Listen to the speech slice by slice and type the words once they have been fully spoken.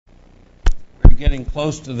getting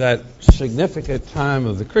close to that significant time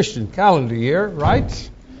of the Christian calendar year, right?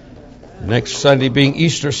 Next Sunday being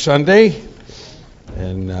Easter Sunday.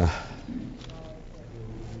 And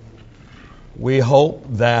we hope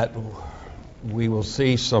that we will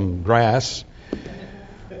see some grass.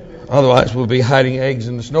 Otherwise, we'll be hiding eggs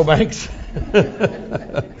in the snowbanks.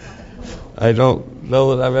 I don't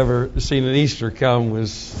know that I've ever seen an Easter come with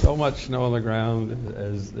so much snow on the ground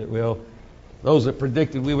as it will. Those that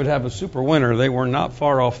predicted we would have a super winter, they were not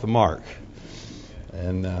far off the mark.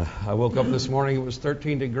 And I woke up this morning, it was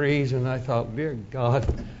 13 degrees, and I thought, dear God,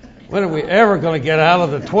 when are we ever going to get out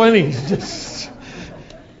of the 20s? Just,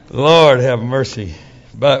 Lord have mercy.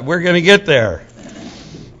 But we're going to get there.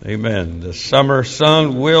 Amen. The summer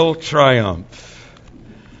sun will triumph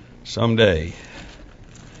someday,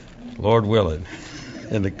 Lord willing,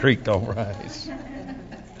 and the creek don't rise.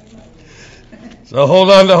 So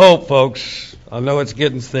hold on to hope, folks. I know it's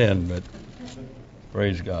getting thin, but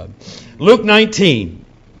praise God. Luke 19,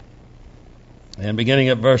 and beginning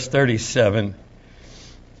at verse 37.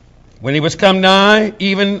 When he was come nigh,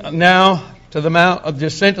 even now to the mount of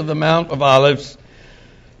descent of the Mount of Olives,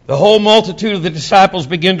 the whole multitude of the disciples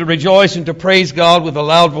began to rejoice and to praise God with a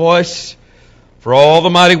loud voice for all the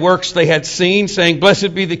mighty works they had seen, saying,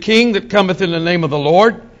 Blessed be the King that cometh in the name of the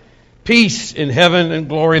Lord, peace in heaven and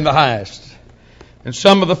glory in the highest. And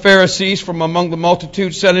some of the Pharisees from among the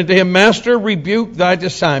multitude said unto him, Master, rebuke thy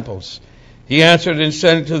disciples. He answered and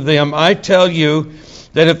said unto them, I tell you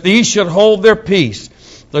that if these should hold their peace,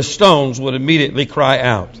 the stones would immediately cry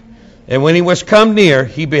out. And when he was come near,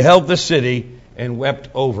 he beheld the city and wept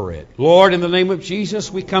over it. Lord, in the name of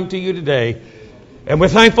Jesus, we come to you today. And we're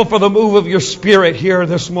thankful for the move of your Spirit here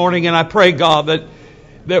this morning. And I pray, God,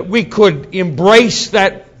 that we could embrace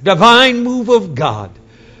that divine move of God,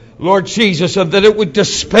 Lord Jesus, and that it would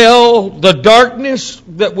dispel the darkness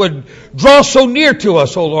that would draw so near to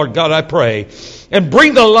us, oh Lord God, I pray. And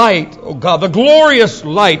bring the light, oh God, the glorious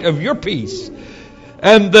light of your peace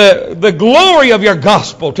and the glory of your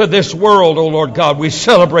gospel to this world, oh Lord God. We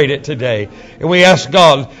celebrate it today. And we ask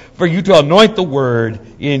God for you to anoint the word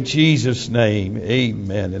in Jesus' name.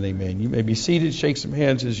 Amen and amen. You may be seated. Shake some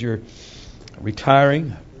hands as you're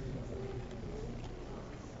retiring.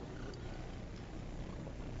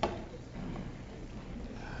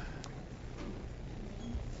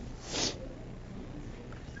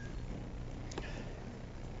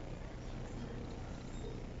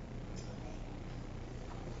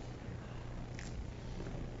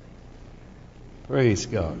 Praise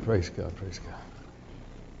God, praise God, praise God.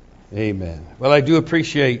 Amen. Well, I do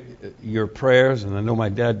appreciate your prayers, and I know my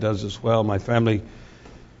dad does as well. My family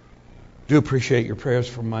do appreciate your prayers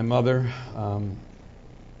for my mother.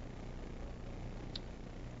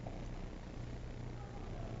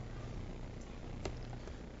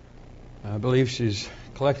 I believe she's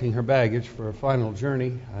collecting her baggage for a final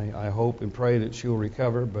journey. I hope and pray that she'll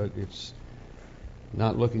recover, but it's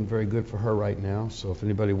not looking very good for her right now. So if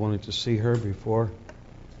anybody wanted to see her before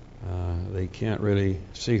they can't really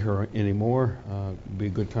see her anymore, it'd be a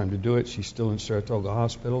good time to do it. She's still in Saratoga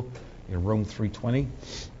Hospital in room 320.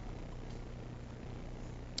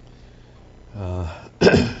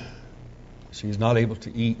 She's not able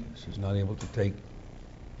to eat. She's not able to take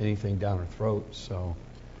anything down her throat. So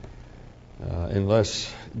unless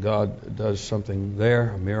God does something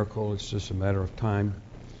there, a miracle, it's just a matter of time.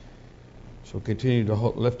 So continue to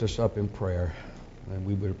lift us up in prayer, and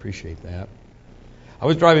we would appreciate that. I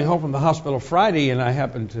was driving home from the hospital Friday, and I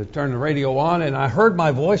happened to turn the radio on, and I heard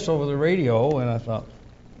my voice over the radio, and I thought,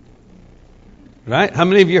 right? How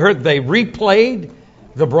many of you heard they replayed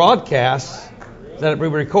the broadcast that we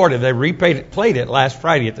recorded? They replayed it last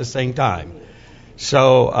Friday at the same time.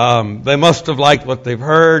 So they must have liked what they've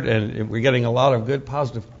heard, and we're getting a lot of good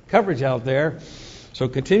positive coverage out there. So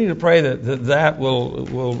continue to pray that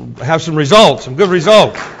will have some results, some good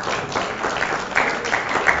results.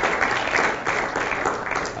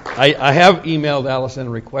 I have emailed Allison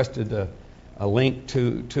and requested a link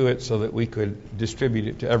to it so that we could distribute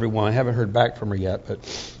it to everyone. I haven't heard back from her yet, but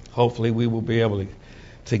hopefully we will be able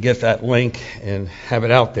to get that link and have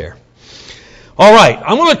it out there. All right,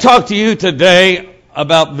 I want to talk to you today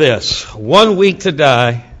about this. 1 week to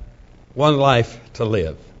die, one life to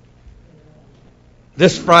live.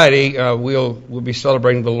 This Friday, we'll be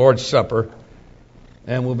celebrating the Lord's Supper,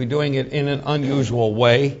 and we'll be doing it in an unusual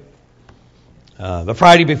way. The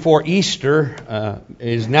Friday before Easter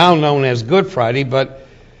is now known as Good Friday, but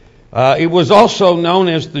it was also known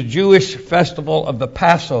as the Jewish festival of the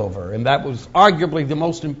Passover, and that was arguably the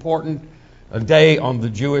most important day on the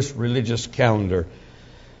Jewish religious calendar.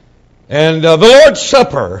 And the Lord's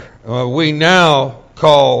Supper we now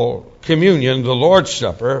call communion, the Lord's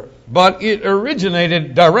Supper, but it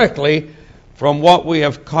originated directly from what we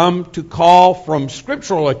have come to call from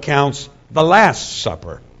scriptural accounts the Last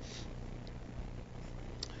Supper.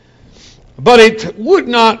 But it would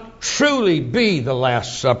not truly be the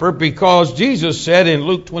Last Supper, because Jesus said in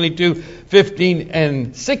Luke 22:15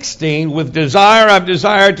 and 16, "With desire I've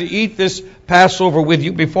desired to eat this Passover with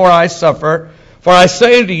you before I suffer. For I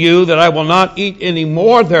say unto you that I will not eat any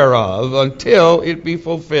more thereof until it be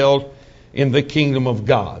fulfilled in the kingdom of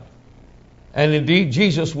God." And indeed,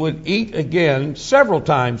 Jesus would eat again several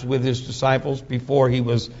times with his disciples before he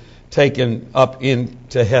was taken up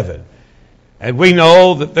into heaven. And we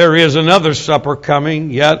know that there is another supper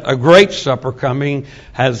coming, yet a great supper coming.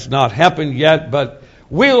 Has not happened yet, but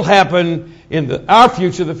will happen in our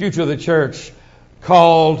future, the future of the church,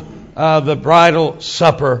 called the bridal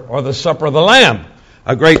supper, or the supper of the Lamb,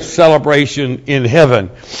 a great celebration in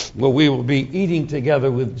heaven where we will be eating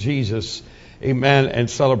together with Jesus, amen, and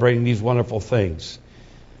celebrating these wonderful things.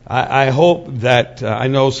 I hope that, I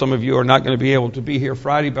know some of you are not going to be able to be here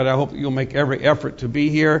Friday, but I hope that you'll make every effort to be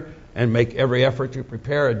here and make every effort to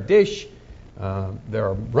prepare a dish. There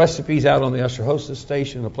are recipes out on the Usher Hostess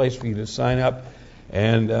station, a place for you to sign up.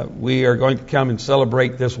 And we are going to come and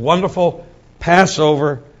celebrate this wonderful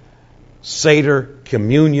Passover, Seder,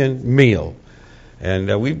 communion meal.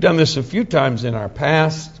 And we've done this a few times in our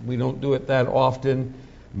past. We don't do it that often,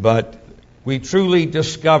 but we truly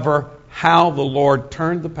discover how the Lord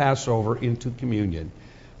turned the Passover into communion.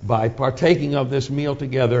 By partaking of this meal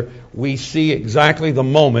together, we see exactly the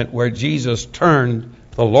moment where Jesus turned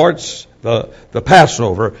the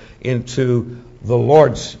Passover into the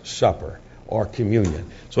Lord's Supper, or communion.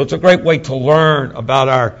 So it's a great way to learn about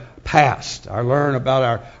our past, learn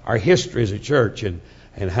about our history as a church, and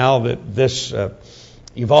how this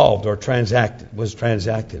evolved or was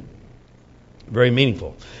transacted. Very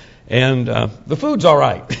meaningful. And the food's all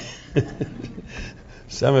right.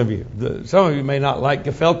 Some of you may not like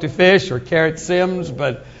gefilte fish or carrot sims,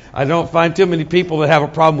 but I don't find too many people that have a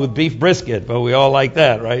problem with beef brisket, but we all like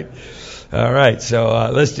that, right? All right,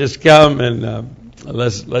 so let's just come and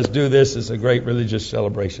let's do this. It's a great religious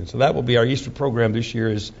celebration. So that will be our Easter program this year,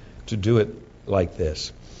 is to do it like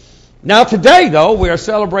this. Now today, though, we are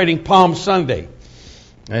celebrating Palm Sunday.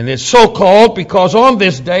 And it's so called because on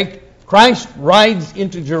this day, Christ rides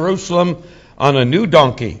into Jerusalem on a new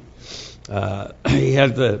donkey. He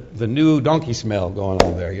had the new donkey smell going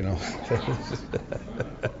on there, you know.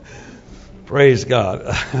 Praise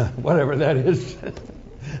God. Whatever that is.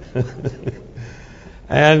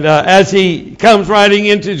 And as he comes riding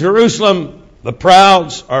into Jerusalem, the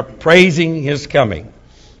crowds are praising his coming.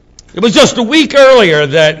 It was just a week earlier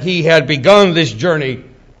that he had begun this journey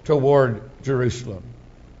toward Jerusalem.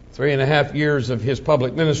 3.5 years of his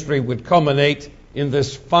public ministry would culminate in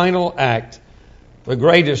this final act, the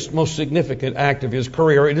greatest, most significant act of his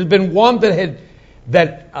career. It had been one that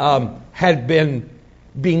had been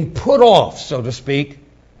being put off, so to speak,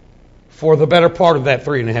 for the better part of that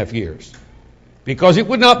 3.5 years. Because it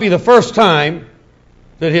would not be the first time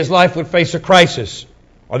that his life would face a crisis,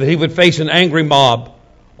 or that he would face an angry mob,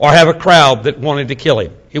 or have a crowd that wanted to kill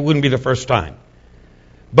him. It wouldn't be the first time.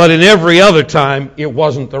 But in every other time, it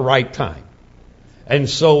wasn't the right time. And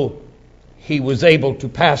so he was able to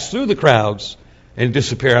pass through the crowds and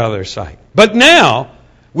disappear out of their sight. But now,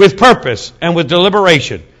 with purpose and with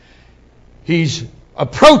deliberation, he's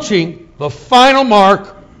approaching the final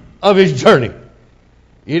mark of his journey.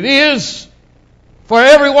 It is for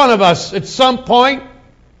every one of us at some point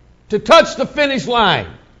to touch the finish line,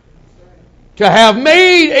 to have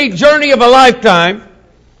made a journey of a lifetime,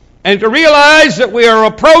 and to realize that we are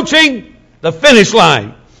approaching the finish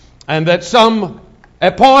line, and that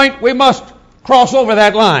at point we must cross over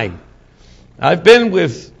that line. I've been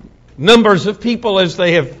with numbers of people as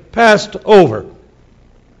they have passed over,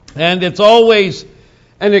 and it's always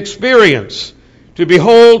an experience to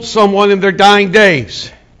behold someone in their dying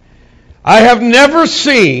days. I have never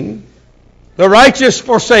seen the righteous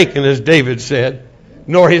forsaken, as David said,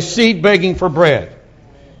 nor his seed begging for bread.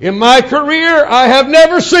 In my career, I have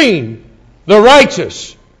never seen the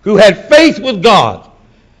righteous who had faith with God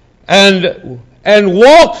and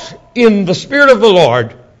walked in the Spirit of the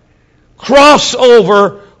Lord cross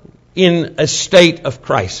over in a state of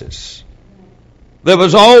crisis. There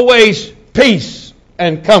was always peace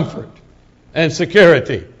and comfort and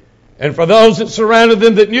security. And for those that surrounded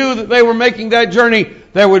them that knew that they were making that journey,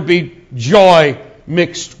 there would be joy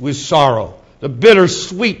mixed with sorrow. The bitter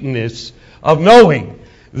sweetness of knowing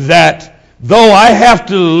that though I have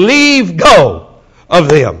to leave go of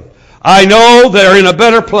them, I know they're in a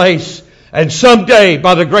better place And someday,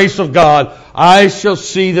 by the grace of God, I shall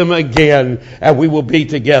see them again, and we will be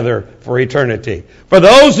together for eternity. For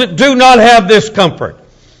those that do not have this comfort,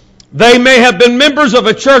 they may have been members of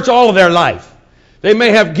a church all of their life. They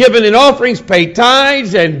may have given in offerings, paid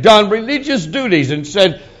tithes, and done religious duties, and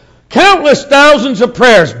said countless thousands of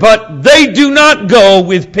prayers, but they do not go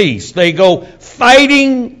with peace. They go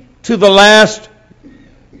fighting to the last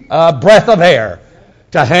breath of air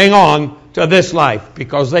to hang on to this life,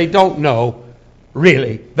 because they don't know,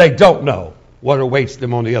 really, they don't know what awaits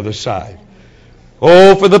them on the other side.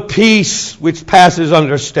 Oh, for the peace which passes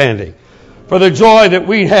understanding, for the joy that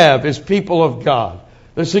we have as people of God,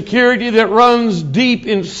 the security that runs deep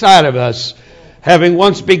inside of us. Having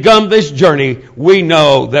once begun this journey, we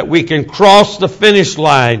know that we can cross the finish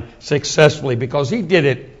line successfully, because He did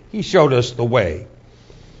it. He showed us the way.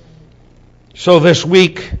 So this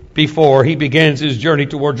week before He begins His journey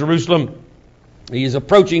toward Jerusalem, He is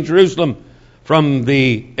approaching Jerusalem from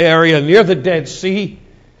the area near the Dead Sea,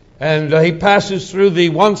 and He passes through the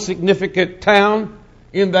one significant town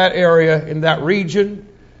in that area, in that region,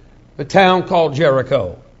 the town called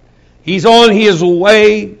Jericho. He's on his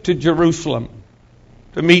way to Jerusalem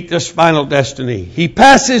to meet this final destiny. He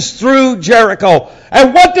passes through Jericho.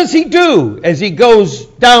 And what does he do as he goes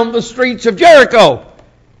down the streets of Jericho?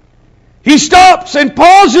 He stops and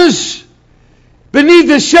pauses beneath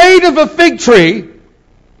the shade of a fig tree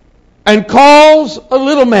and calls a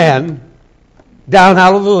little man down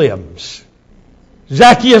out of the limbs.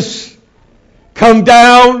 Zacchaeus, come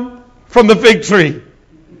down from the fig tree.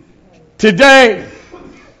 Today,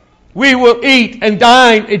 we will eat and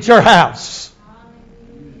dine at your house.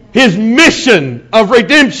 His mission of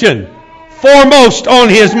redemption foremost on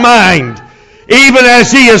his mind, even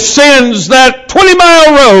as he ascends that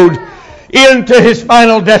 20-mile road into his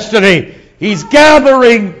final destiny. He's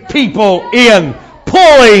gathering people in,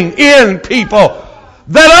 pulling in people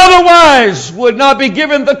that otherwise would not be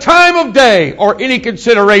given the time of day or any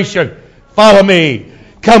consideration. Follow me,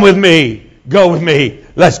 come with me, go with me.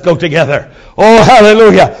 Let's go together. Oh,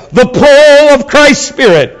 hallelujah. The pull of Christ's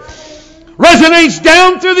Spirit resonates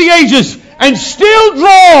down through the ages and still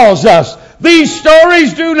draws us. These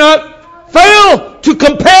stories do not fail to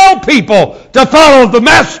compel people to follow the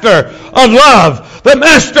Master of love, the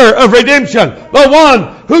Master of redemption, the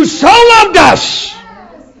one who so loved us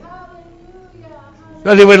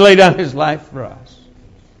that He would lay down His life for us.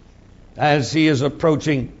 As He is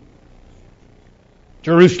approaching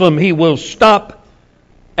Jerusalem, He will stop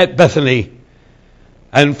at Bethany,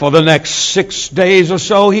 and for the next 6 days or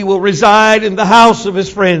so He will reside in the house of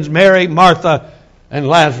His friends Mary, Martha, and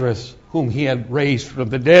Lazarus, whom He had raised from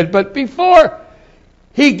the dead. But before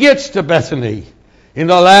He gets to Bethany, in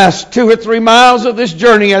the last 2 or 3 miles of this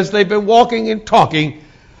journey, as they've been walking and talking,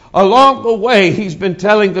 along the way He's been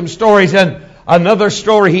telling them stories. And another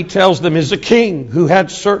story He tells them is a king who had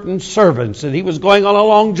certain servants, and he was going on a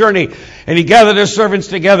long journey, and he gathered his servants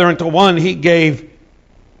together, and to one He gave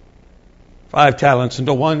 5 talents, and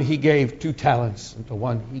to one He gave 2 talents, and to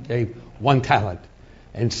one He gave 1 talent,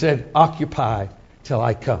 and said, occupy till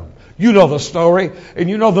I come. You know the story, and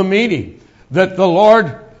you know the meaning, that the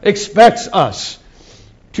Lord expects us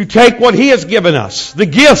to take what He has given us, the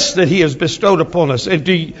gifts that He has bestowed upon us, and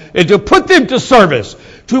to put them to service,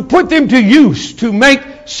 to put them to use, to make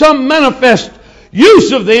some manifest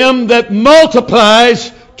use of them that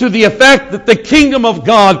multiplies to the effect that the kingdom of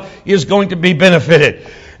God is going to be benefited.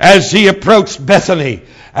 As He approached Bethany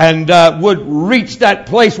and would reach that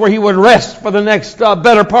place where He would rest for the next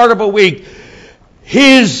better part of a week,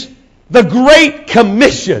 the Great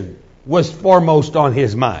Commission was foremost on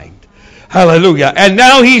His mind. Hallelujah. And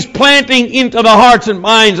now He's planting into the hearts and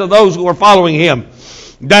minds of those who are following Him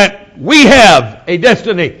that we have a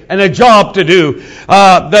destiny and a job to do,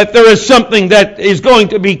 that there is something that is going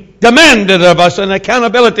to be demanded of us, an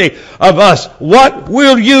accountability of us. What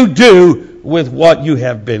will you do with what you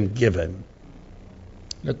have been given?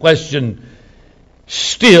 The question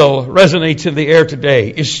still resonates in the air today,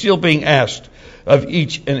 is still being asked of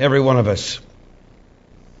each and every one of us.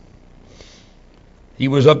 He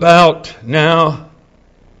was about now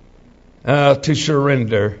to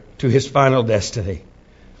surrender to his final destiny.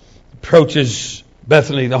 Approaches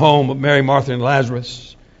Bethany, the home of Mary, Martha, and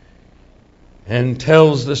Lazarus, and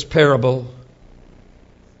tells this parable.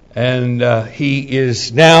 And he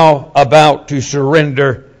is now about to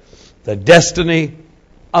surrender the destiny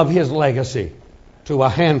of his legacy to a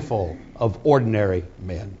handful of ordinary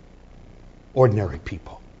men, ordinary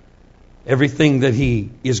people. Everything that he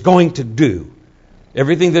is going to do,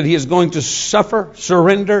 everything that he is going to suffer,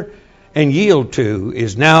 surrender, and yield to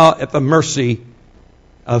is now at the mercy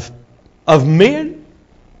of men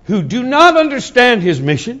who do not understand his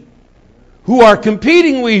mission, who are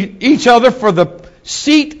competing with each other for the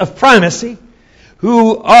seat of primacy,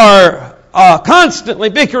 who are constantly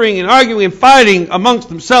bickering and arguing and fighting amongst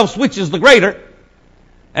themselves which is the greater.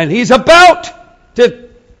 And he's about to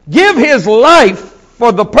give his life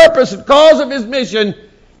for the purpose and cause of his mission,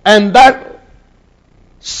 and that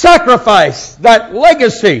sacrifice, that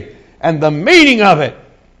legacy, and the meaning of it,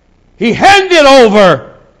 he handed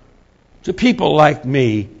over to people like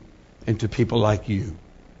me and to people like you.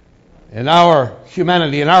 And our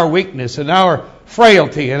humanity and our weakness and our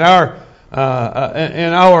frailty and our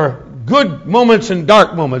good moments and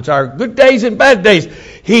dark moments, our good days and bad days,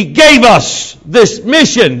 he gave us this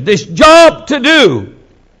mission, this job to do.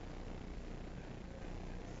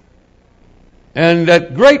 And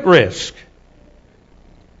at great risk,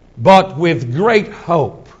 but with great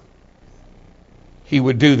hope, he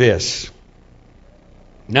would do this.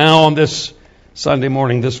 Now on this Sunday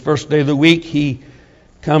morning, this first day of the week, he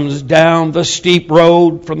comes down the steep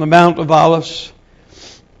road from the Mount of Olives,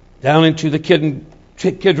 down into the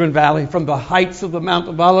Kidron Valley. From the heights of the Mount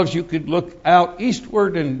of Olives, you could look out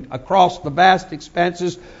eastward and across the vast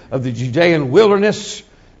expanses of the Judean wilderness.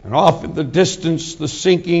 And off in the distance, the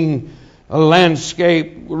sinking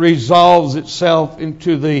landscape resolves itself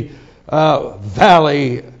into the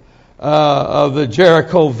valley of the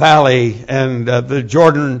Jericho Valley and the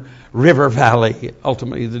Jordan River Valley,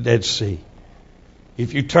 ultimately the Dead Sea.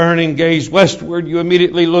 If you turn and gaze westward, you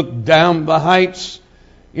immediately look down the heights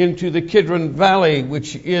into the Kidron Valley,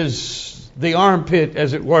 which is the armpit,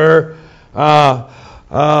 as it were,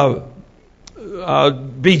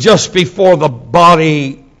 be just before the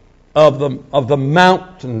body of the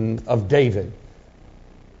mountain of David,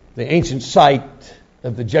 the ancient site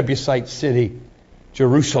of the Jebusite city,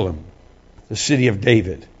 Jerusalem, the city of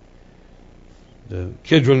David. The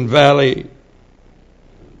Kidron Valley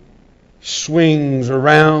swings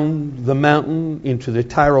around the mountain into the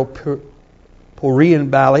Tyro-Porean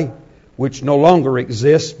Valley, which no longer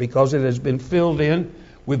exists because it has been filled in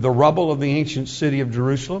with the rubble of the ancient city of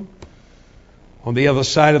Jerusalem. On the other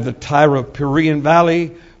side of the Tyro-Porean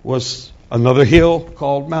Valley was another hill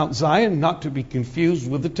called Mount Zion, not to be confused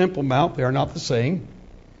with the Temple Mount. They are not the same.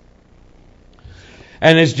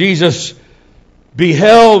 And as Jesus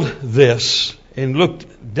beheld this and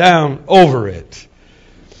looked down over it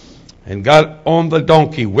and got on the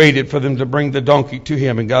donkey, waited for them to bring the donkey to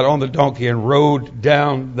him, and got on the donkey and rode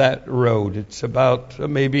down that road. It's about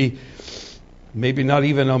maybe not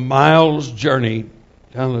even a mile's journey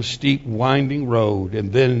down a steep, winding road.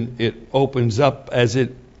 And then it opens up as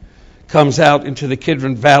it comes out into the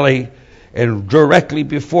Kidron Valley, and directly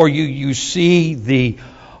before you, you see the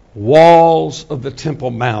walls of the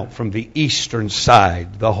Temple Mount from the eastern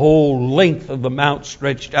side. The whole length of the mount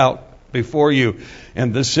stretched out before you,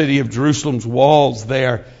 and the city of Jerusalem's walls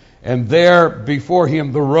there. And there before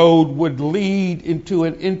him, the road would lead into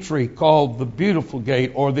an entry called the Beautiful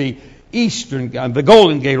Gate, or the the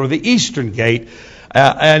Golden Gate, or the Eastern Gate.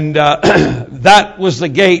 That was the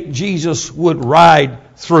gate Jesus would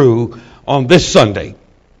ride through on this Sunday.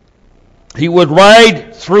 He would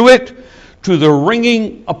ride through it to the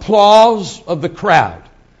ringing applause of the crowd.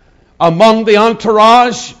 Among the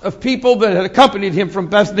entourage of people that had accompanied him from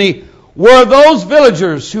Bethany were those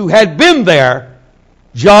villagers who had been there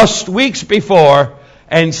just weeks before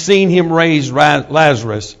and seen him raise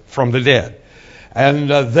Lazarus from the dead. And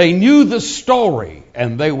they knew the story,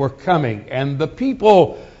 and they were coming. And the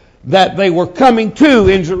people that they were coming to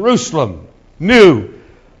in Jerusalem knew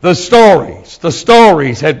the stories. The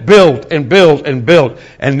stories had built and built and built.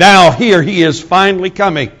 And now here he is finally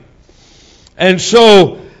coming. And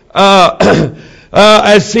so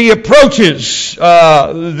as he approaches,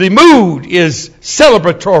 the mood is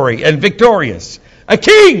celebratory and victorious. A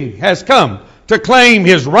king has come to claim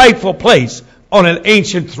his rightful place on an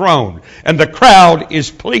ancient throne, and the crowd is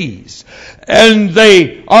pleased. And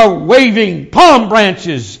they are waving palm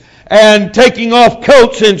branches and taking off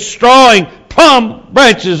coats and strawing palm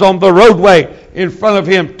branches on the roadway in front of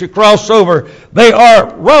him to cross over. They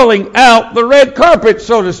are rolling out the red carpet,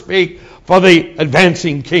 so to speak, for the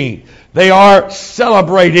advancing king. They are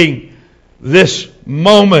celebrating this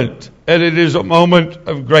moment, and it is a moment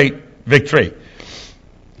of great victory.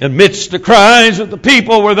 Amidst the cries of the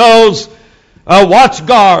people were those watch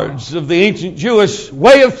guards of the ancient Jewish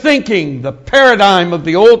way of thinking, the paradigm of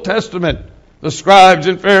the Old Testament, the scribes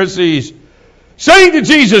and Pharisees, saying to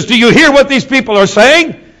Jesus, "Do you hear what these people are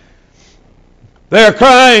saying?" They are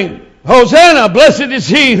crying, "Hosanna, blessed is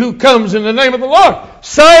he who comes in the name of the Lord."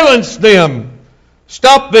 Silence them.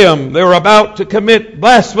 Stop them. They were about to commit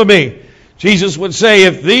blasphemy. Jesus would say,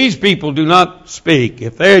 if these people do not speak,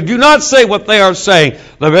 if they do not say what they are saying,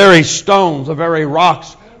 the very stones, the very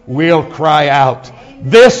rocks will cry out.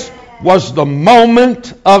 This was the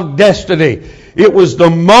moment of destiny. It was the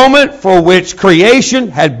moment for which creation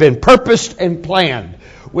had been purposed and planned.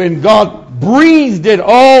 When God breathed it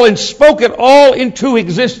all and spoke it all into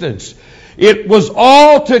existence. It was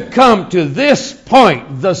all to come to this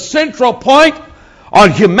point, the central point on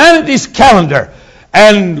humanity's calendar.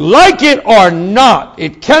 And like it or not,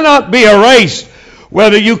 it cannot be erased.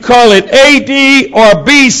 Whether you call it AD or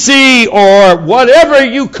BC or whatever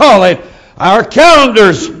you call it, our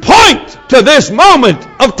calendars point to this moment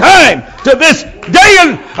of time, to this day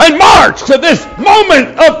and March, to this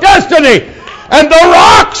moment of destiny. And the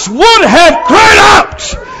rocks would have cried out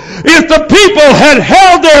if the people had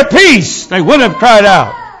held their peace. They would have cried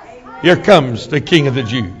out, here comes the King of the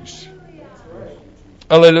Jews.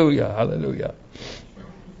 Hallelujah, hallelujah.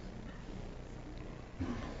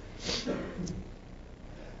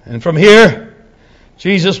 And from here,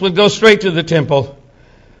 Jesus would go straight to the temple,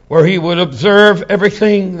 where he would observe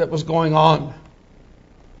everything that was going on.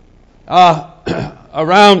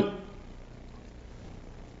 Around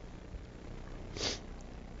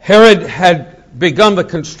Herod had begun the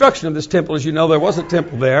construction of this temple. As you know, there was a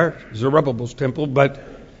temple there, Zerubbabel's temple, but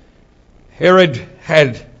Herod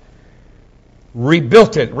had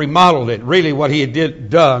rebuilt it, remodeled it. Really what he had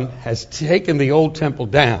done has taken the old temple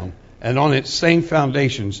down and on its same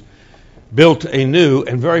foundations built a new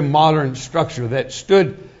and very modern structure that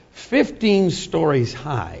stood 15 stories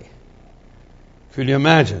high. Could you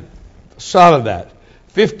imagine the facade of that?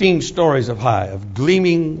 15 stories high, of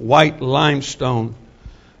gleaming white limestone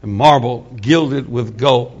and marble gilded with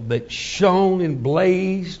gold that shone and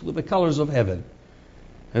blazed with the colors of heaven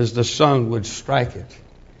as the sun would strike it.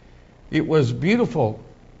 It was beautiful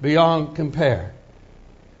beyond compare.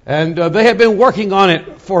 And they had been working on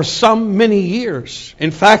it for some many years. In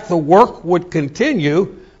fact, the work would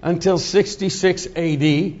continue until 66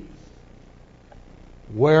 AD,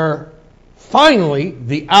 where finally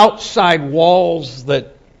the outside walls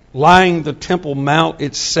that lined the Temple Mount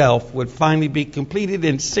itself would finally be completed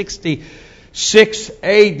in 66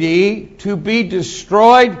 AD to be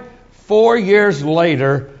destroyed 4 years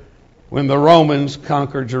later when the Romans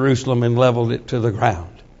conquered Jerusalem and leveled it to the ground.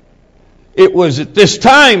 It was at this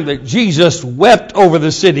time that Jesus wept over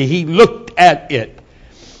the city. He looked at it.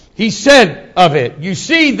 He said of it, you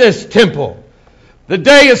see this temple. The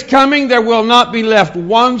day is coming, there will not be left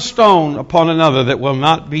one stone upon another that will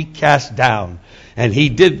not be cast down. And he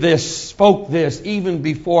did this, spoke this, even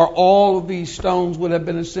before all of these stones would have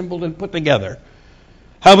been assembled and put together.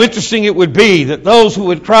 How interesting it would be that those who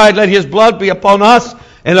had cried, let his blood be upon us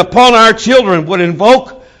and upon our children, would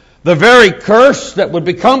invoke the very curse that would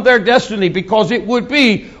become their destiny, because it would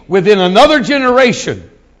be within another generation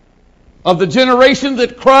of the generation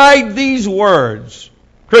that cried these words,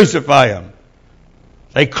 crucify him.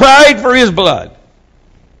 They cried for his blood.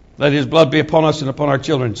 Let his blood be upon us and upon our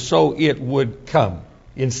children. So it would come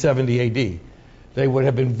in 70 AD. They would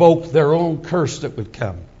have invoked their own curse that would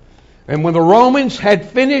come. And when the Romans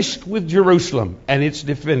had finished with Jerusalem and its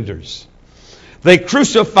defenders, they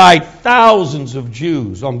crucified thousands of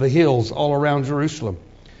Jews on the hills all around Jerusalem.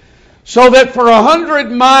 So that for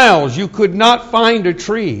 100 miles you could not find a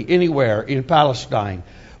tree anywhere in Palestine.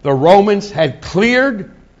 The Romans had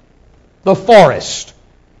cleared the forest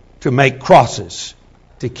to make crosses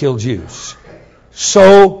to kill Jews.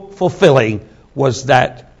 So fulfilling was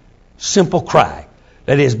that simple cry,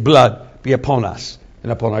 that his blood be upon us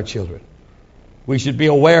and upon our children. We should be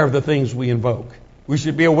aware of the things we invoke. We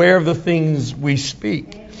should be aware of the things we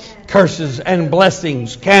speak. Amen. Curses and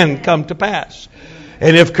blessings can come to pass.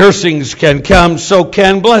 And if cursings can come, so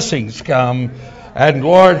can blessings come. And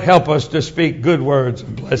Lord, help us to speak good words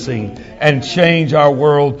of blessing and change our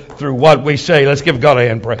world through what we say. Let's give God a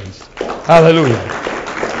hand praise. Hallelujah.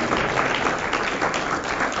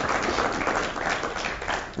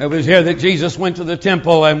 It was here that Jesus went to the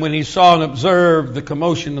temple, and when he saw and observed the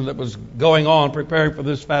commotion that was going on preparing for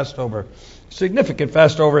this Passover, significant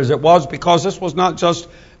Passover as it was, because this was not just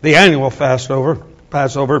the annual Passover,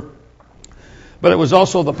 but it was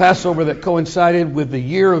also the Passover that coincided with the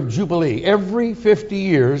year of Jubilee. Every 50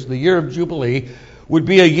 years, the year of Jubilee would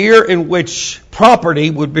be a year in which property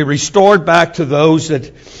would be restored back to those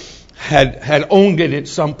that had owned it at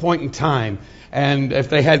some point in time. And if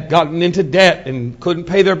they had gotten into debt and couldn't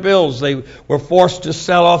pay their bills, they were forced to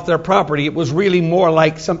sell off their property. It was really more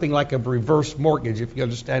like something like a reverse mortgage, if you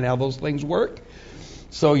understand how those things work.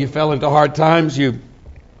 So you fell into hard times, you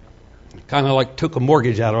kind of like took a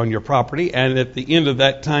mortgage out on your property, and at the end of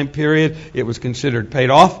that time period, it was considered paid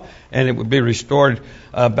off, and it would be restored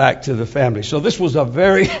back to the family. So this was a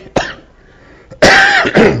very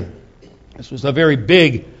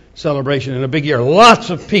big celebration and a big year.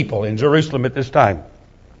 Lots of people in Jerusalem at this time.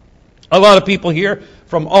 A lot of people here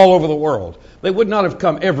from all over the world. They would not have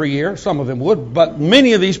come every year. Some of them would. But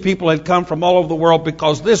many of these people had come from all over the world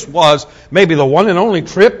because this was maybe the one and only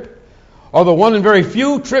trip, or the one and very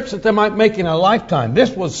few trips that they might make in a lifetime.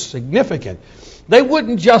 This was significant. They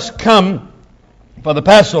wouldn't just come for the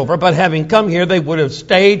Passover, but having come here, they would have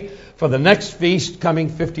stayed for the next feast coming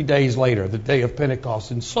 50 days later, the day of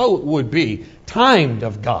Pentecost. And so it would be timed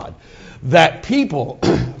of God that people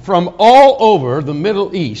from all over the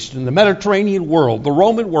Middle East and the Mediterranean world, the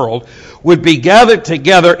Roman world, would be gathered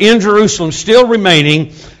together in Jerusalem,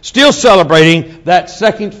 still celebrating that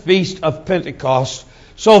second feast of Pentecost,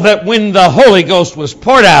 so that when the Holy Ghost was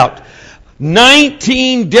poured out,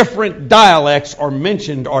 19 different dialects are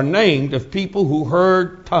mentioned or named of people who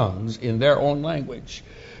heard tongues in their own language.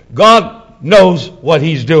 God knows what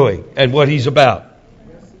He's doing and what He's about.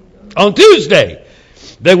 On Tuesday,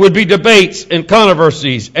 there would be debates and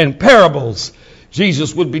controversies and parables.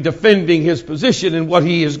 Jesus would be defending His position and what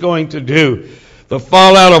He is going to do. The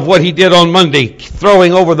fallout of what He did on Monday,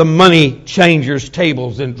 throwing over the money changers'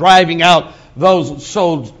 tables and driving out those who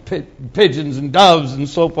sold pigeons and doves and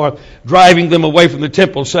so forth, driving them away from the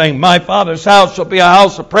temple, saying, "My Father's house shall be a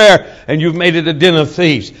house of prayer, and you've made it a den of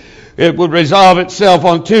thieves." It would resolve itself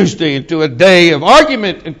on Tuesday into a day of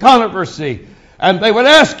argument and controversy. And they would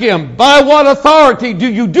ask Him, "By what authority do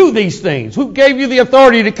you do these things? Who gave you the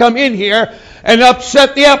authority to come in here and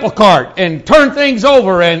upset the apple cart and turn things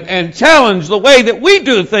over and challenge the way that we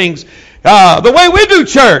do things, the way we do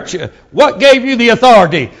church? What gave you the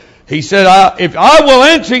authority?" He said, "If I will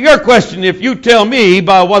answer your question if you tell me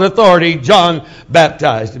by what authority John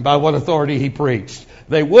baptized and by what authority he preached."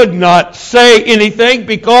 They would not say anything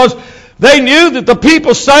because they knew that the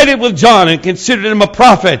people sided with John and considered him a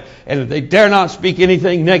prophet, and they dare not speak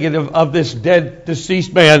anything negative of this dead,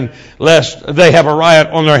 deceased man, lest they have a riot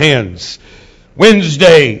on their hands.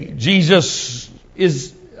 Wednesday, Jesus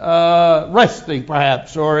is resting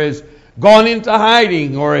perhaps, or is gone into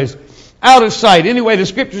hiding, or is out of sight. Anyway, the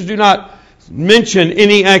Scriptures do not mention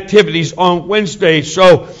any activities on Wednesday,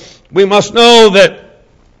 so we must know that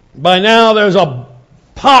by now there's a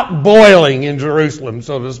pot boiling in Jerusalem,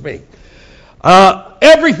 so to speak.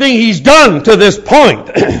 Everything He's done to this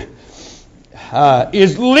point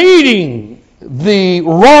is leading the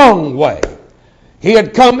wrong way. He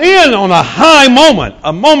had come in on a high moment,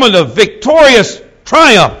 a moment of victorious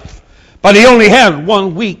triumph, but He only had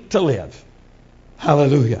 1 week to live.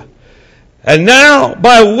 Hallelujah. And now,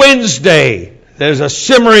 by Wednesday, there's a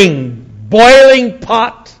simmering, boiling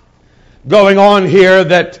pot going on here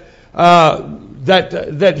that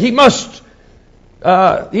He must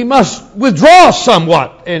withdraw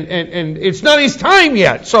somewhat, and it's not His time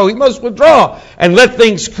yet, so He must withdraw and let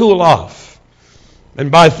things cool off. And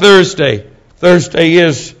by Thursday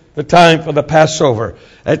is the time for the Passover.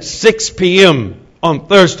 At 6 p.m. on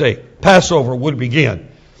Thursday, Passover would begin,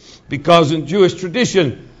 because in Jewish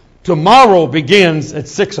tradition, tomorrow begins at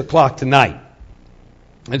 6 o'clock tonight.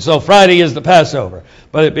 And so Friday is the Passover.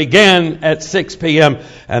 But it began at 6 p.m.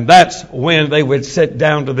 and that's when they would sit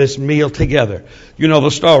down to this meal together. You know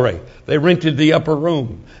the story. They rented the upper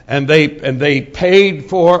room and they paid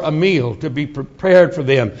for a meal to be prepared for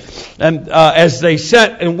them. And as they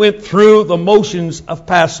sat and went through the motions of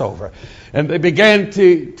Passover, and they began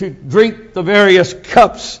to drink the various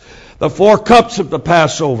cups, the 4 cups of the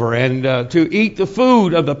Passover, and to eat the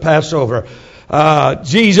food of the Passover,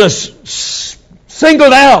 Jesus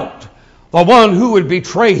singled out the one who would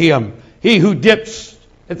betray Him. He who dips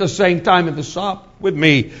at the same time in the sop with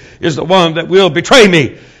me is the one that will betray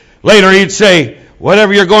me. Later He'd say,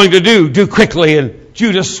 "Whatever you're going to do quickly." And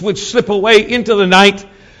Judas would slip away into the night,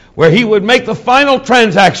 where he would make the final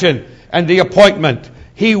transaction and the appointment.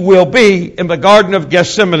 He will be in the Garden of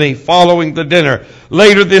Gethsemane following the dinner.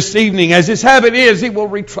 Later this evening, as his habit is, he will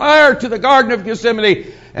retire to the Garden of Gethsemane,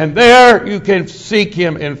 and there you can seek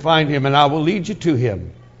Him and find Him, and I will lead you to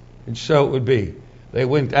Him. And so it would be. They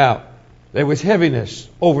went out. There was heaviness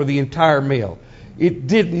over the entire meal. It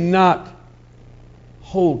did not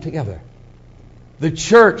hold together. The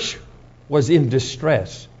church was in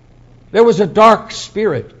distress. There was a dark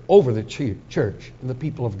spirit over the church and the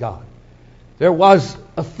people of God. There was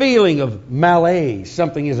a feeling of malaise.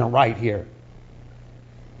 Something isn't right here.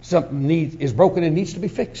 Something is broken and needs to be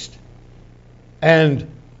fixed. And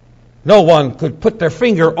no one could put their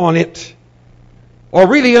finger on it or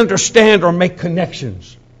really understand or make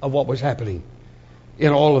connections of what was happening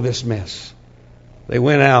in all of this mess. They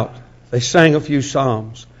went out. They sang a few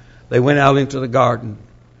psalms. They went out into the garden.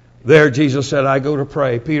 There Jesus said, I go to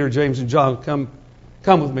pray. Peter, James, and John, come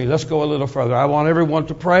with me. Let's go a little further. I want everyone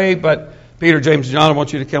to pray, but Peter, James, and John, I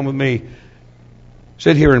want you to come with me.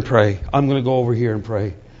 Sit here and pray. I'm going to go over here and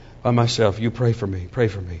pray by myself. You pray for me. Pray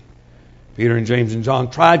for me. Peter and James and John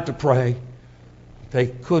tried to pray. They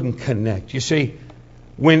couldn't connect. You see,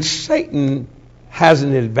 when Satan has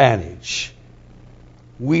an advantage,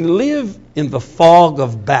 we live in the fog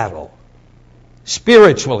of battle.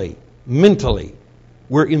 Spiritually, mentally,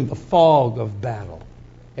 we're in the fog of battle.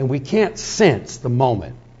 And we can't sense the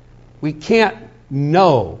moment. We can't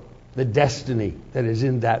know the destiny that is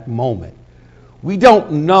in that moment. We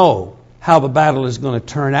don't know how the battle is going to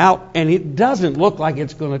turn out, and it doesn't look like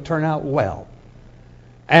it's going to turn out well.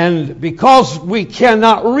 And because we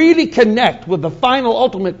cannot really connect with the final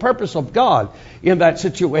ultimate purpose of God in that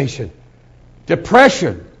situation,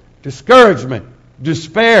 depression, discouragement,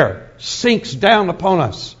 despair sinks down upon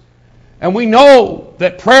us. And we know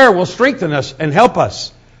that prayer will strengthen us and help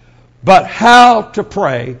us. But how to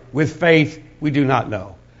pray with faith, we do not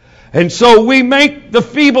know. And so we make the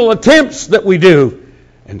feeble attempts that we do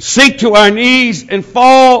and sink to our knees and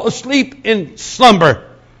fall asleep in slumber.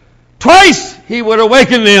 Twice he would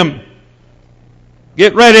awaken them.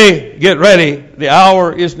 Get ready, get ready. The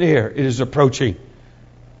hour is near. It is approaching.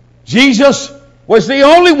 Jesus was the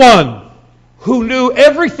only one who knew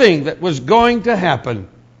everything that was going to happen.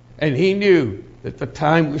 And he knew that the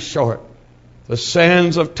time was short. The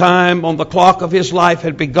sands of time on the clock of his life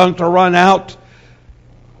had begun to run out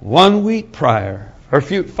 1 week prior, or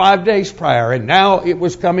 5 days prior, and now it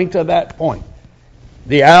was coming to that point.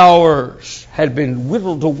 The hours had been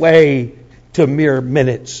whittled away to mere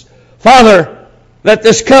minutes. Father, let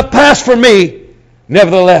this cup pass from me.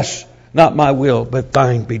 Nevertheless, not my will, but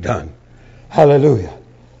thine be done. Hallelujah.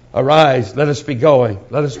 Arise, let us be going.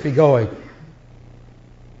 Let us be going.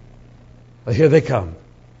 But here they come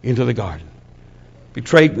into the garden.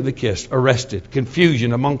 Betrayed with a kiss, arrested,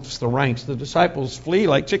 confusion amongst the ranks. The disciples flee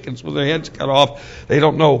like chickens with their heads cut off. They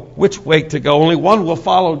don't know which way to go. Only one will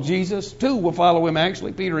follow Jesus. Two will follow him,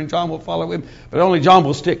 actually. Peter and John will follow him. But only John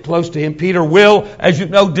will stick close to him. Peter will, as you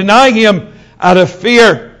know, deny him out of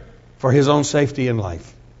fear for his own safety in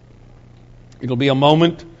life. It'll be a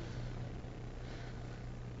moment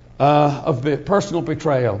of personal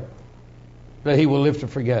betrayal that he will live to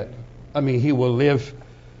forget. He will live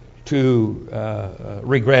to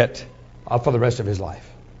regret for the rest of his life.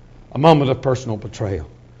 A moment of personal betrayal.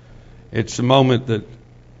 It's a moment that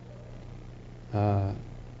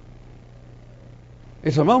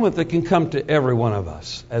can come to every one of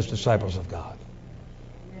us as disciples of God.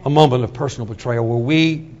 A moment of personal betrayal where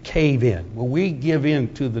we cave in, where we give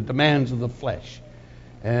in to the demands of the flesh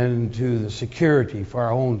and to the security for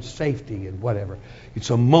our own safety and whatever.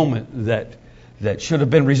 It's a moment that should have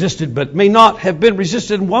been resisted, but may not have been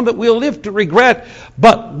resisted, and one that we'll live to regret,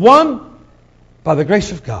 but one, by the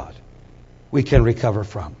grace of God, we can recover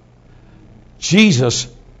from. Jesus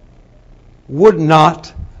would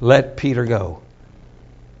not let Peter go,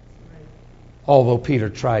 although Peter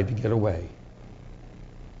tried to get away.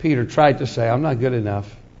 Peter tried to say, I'm not good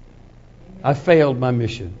enough. I failed my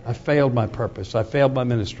mission. I failed my purpose. I failed my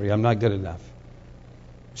ministry. I'm not good enough.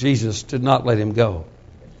 Jesus did not let him go.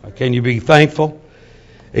 Can you be thankful?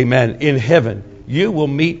 Amen. In heaven, you will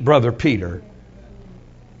meet Brother Peter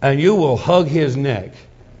and you will hug his neck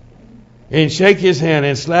and shake his hand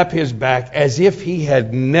and slap his back as if he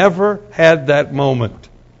had never had that moment.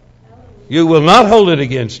 You will not hold it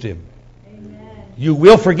against him. You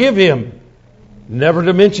will forgive him. Never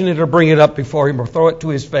to mention it or bring it up before him or throw it to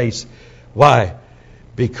his face. Why?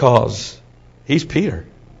 Because he's Peter.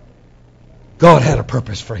 God had a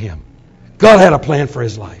purpose for him. God had a plan for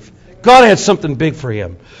his life. God had something big for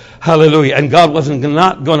him. Hallelujah. And God wasn't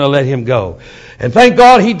not going to let him go. And thank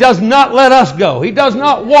God he does not let us go. He does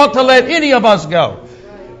not want to let any of us go.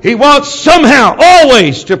 He wants somehow,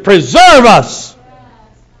 always, to preserve us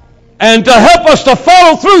and to help us to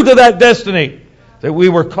follow through to that destiny that we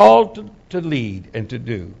were called to lead and to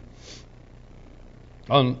do.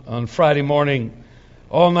 On Friday morning,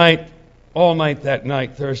 all night that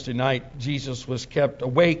night, Thursday night, Jesus was kept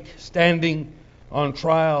awake, standing on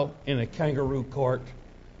trial in a kangaroo court,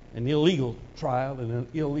 an illegal trial in an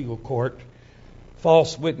illegal court.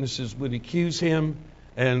 False witnesses would accuse him,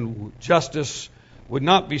 and justice would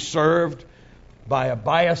not be served by a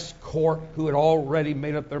biased court who had already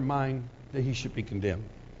made up their mind that he should be condemned.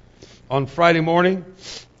 On Friday morning,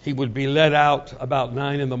 he would be led out about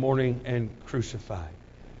 9 a.m. and crucified.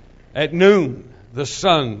 At noon, the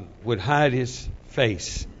sun would hide his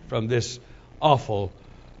face, from this awful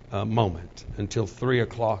moment until 3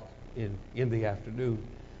 o'clock in the afternoon.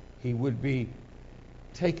 He would be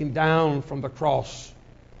taken down from the cross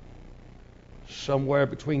somewhere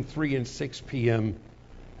between 3 and 6 p.m.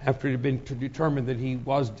 after it had been determined that he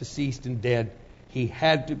was deceased and dead. He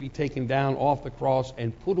had to be taken down off the cross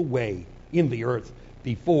and put away in the earth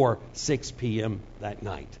before 6 p.m. that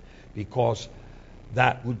night, because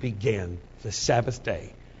that would begin the Sabbath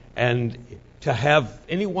day. And to have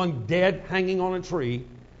anyone dead hanging on a tree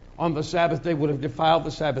on the Sabbath day would have defiled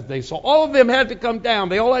the Sabbath day. So all of them had to come down.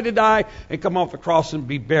 They all had to die and come off the cross and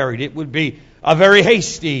be buried. It would be a very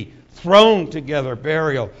hasty, thrown together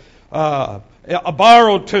burial. A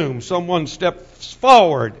borrowed tomb. Someone steps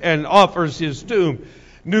forward and offers his tomb,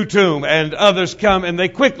 new tomb, and others come and they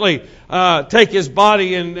quickly take his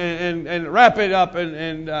body and wrap it up,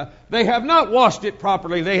 and they have not washed it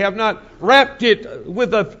properly. They have not wrapped it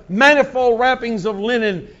with the manifold wrappings of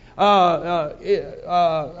linen,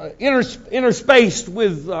 interspaced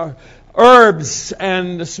with herbs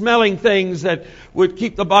and smelling things that would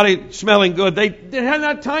keep the body smelling good. They had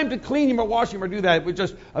not time to clean him or wash him or do that. It was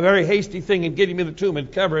just a very hasty thing, and get him in the tomb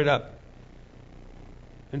and cover it up.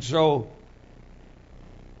 And so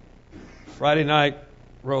Friday night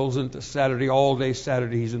rolls into Saturday. All day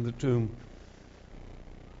Saturday he's in the tomb.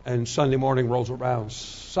 And Sunday morning rolls around.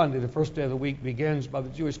 Sunday, the first day of the week, begins by the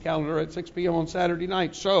Jewish calendar at 6 p.m. on Saturday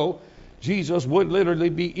night. So Jesus would literally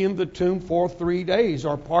be in the tomb for 3 days,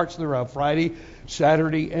 or parts thereof, Friday,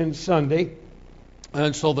 Saturday, and Sunday.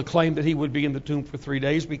 And so the claim that he would be in the tomb for 3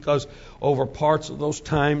 days, because over parts of those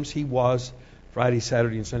times he was Friday,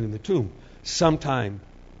 Saturday, and Sunday in the tomb. Sometime,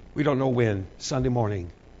 we don't know when, Sunday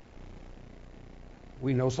morning.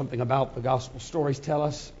 We know something about the gospel stories tell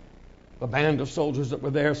us. The band of soldiers that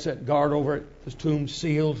were there set guard over it, the tomb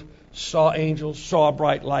sealed, saw angels, saw a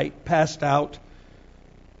bright light, passed out.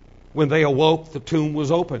 When they awoke, the tomb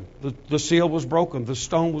was open. The seal was broken. The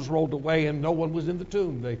stone was rolled away, and no one was in the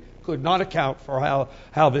tomb. They could not account for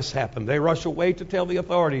how this happened. They rushed away to tell the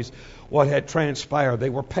authorities what had transpired.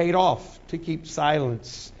 They were paid off to keep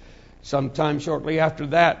silence. Sometime shortly after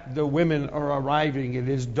that, the women are arriving. It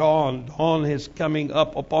is dawn. Dawn is coming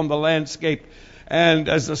up upon the landscape. And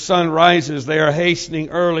as the sun rises, they are hastening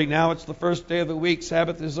early. Now it's the first day of the week.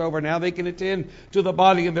 Sabbath is over. Now they can attend to the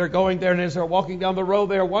body, and they're going there. And as they're walking down the road,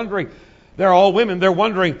 they're wondering. They're all women. They're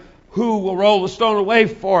wondering, who will roll the stone away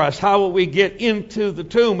for us? How will we get into the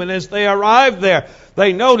tomb? And as they arrive there,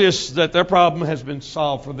 they notice that their problem has been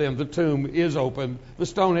solved for them. The tomb is open. The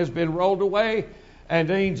stone has been rolled away. And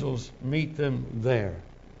angels meet them there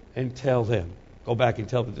and tell them, go back and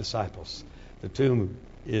tell the disciples, the tomb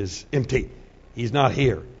is empty. He's not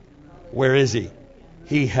here. Where is he?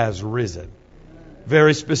 He has risen.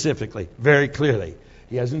 Very specifically, very clearly.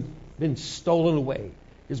 He hasn't been stolen away.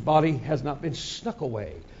 His body has not been snuck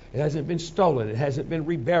away. It hasn't been stolen. It hasn't been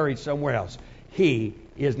reburied somewhere else. He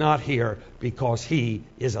is not here because he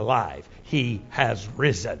is alive. He has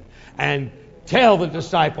risen. And tell the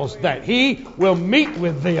disciples that he will meet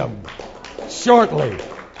with them shortly.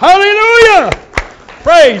 Hallelujah!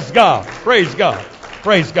 Praise God. Praise God.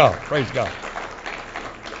 Praise God. Praise God.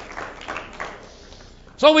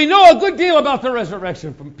 So we know a good deal about the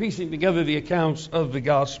resurrection from piecing together the accounts of the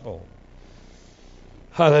gospel.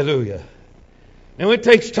 Hallelujah. Now it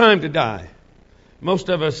takes time to die. Most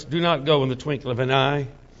of us do not go in the twinkle of an eye.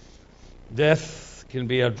 Death can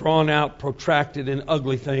be a drawn-out, protracted, and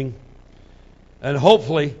ugly thing. And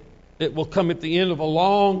hopefully it will come at the end of a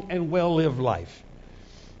long and well-lived life.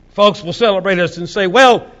 Folks will celebrate us and say,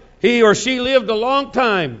 well, he or she lived a long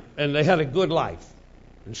time and they had a good life.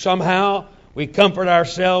 And somehow we comfort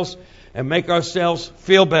ourselves and make ourselves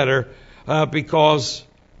feel better because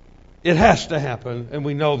it has to happen, and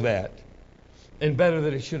we know that. And better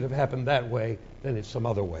that it should have happened that way than in some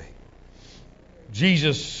other way.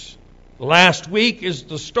 Jesus, last week, is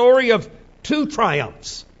the story of two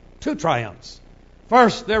triumphs. Two triumphs.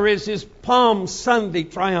 First, there is his Palm Sunday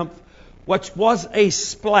triumph, which was a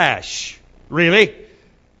splash. Really?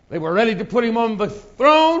 They were ready to put him on the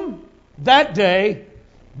throne that day,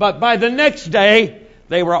 but by the next day,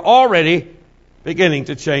 they were already beginning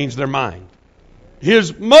to change their mind.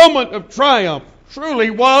 His moment of triumph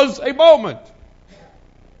truly was a moment.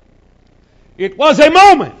 It was a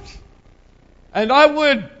moment. And I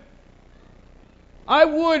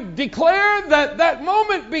would declare that that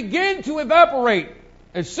moment began to evaporate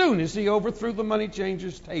as soon as he overthrew the money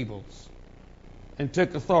changers' tables and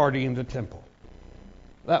took authority in the temple.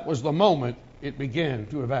 That was the moment it began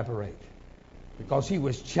to evaporate, because he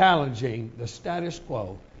was challenging the status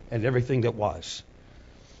quo and everything that was.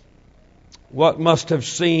 What must have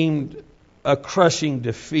seemed a crushing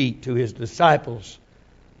defeat to his disciples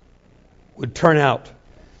would turn out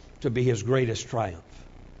to be his greatest triumph.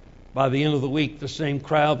 By the end of the week, the same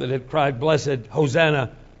crowd that had cried, "Blessed,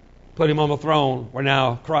 Hosanna, put him on the throne," were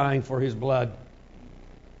now crying for his blood.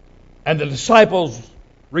 And the disciples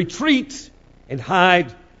retreat and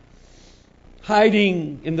hiding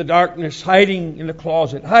in the darkness, hiding in the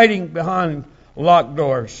closet, hiding behind locked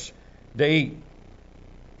doors. They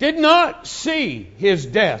did not see his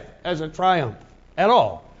death as a triumph at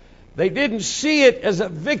all. They didn't see it as a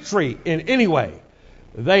victory in any way.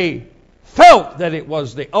 They felt that it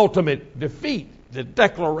was the ultimate defeat, the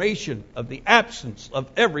declaration of the absence of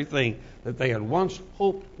everything that they had once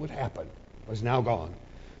hoped would happen was now gone.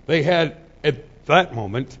 They had, at that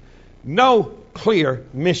moment, no clear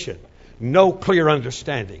mission, no clear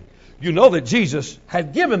understanding. You know that Jesus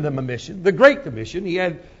had given them a mission, the Great Commission. He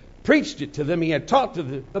had preached it to them. He had taught to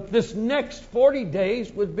them. But this next 40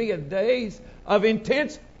 days would be a days of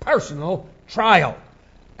intense personal trial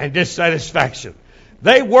and dissatisfaction.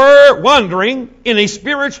 They were wandering in a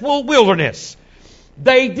spiritual wilderness.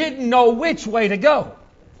 They didn't know which way to go.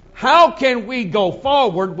 How can we go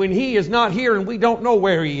forward when He is not here and we don't know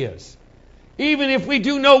where He is? Even if we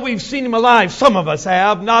do know we've seen Him alive, some of us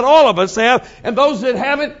have, not all of us have, and those that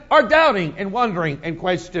haven't are doubting and wondering and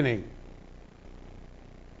questioning.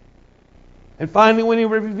 And finally, when He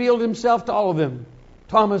revealed Himself to all of them,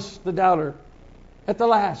 Thomas the doubter, at the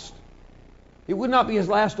last, it would not be His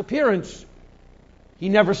last appearance. He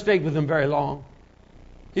never stayed with them very long.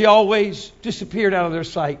 He always disappeared out of their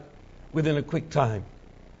sight within a quick time.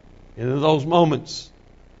 And those moments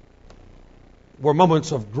were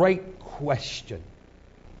moments of great question.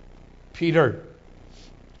 Peter,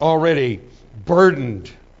 already burdened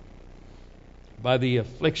by the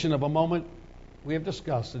affliction of a moment we have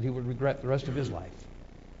discussed that he would regret the rest of his life,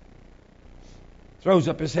 throws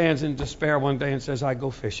up his hands in despair one day and says, "I go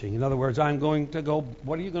fishing." In other words, I'm going to go.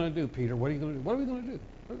 What are you going to do, Peter? What are you going to do? What are we going to do?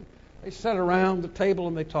 They sat around the table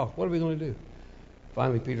and they talked. What are we going to do?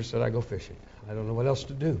 Finally, Peter said, "I go fishing. I don't know what else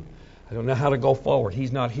to do. I don't know how to go forward.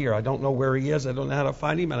 He's not here. I don't know where He is. I don't know how to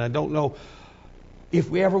find Him. And I don't know if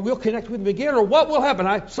we ever will connect with Him again or what will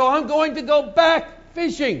happen. So I'm going to go back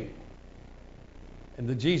fishing." And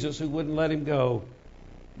the Jesus who wouldn't let him go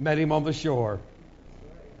met him on the shore,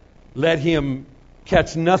 let him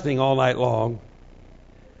catch nothing all night long,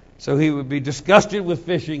 so he would be disgusted with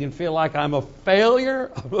fishing and feel like, I'm a failure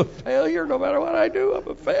no matter what I do. I'm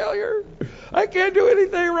a failure. I can't do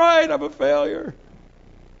anything right. I'm a failure.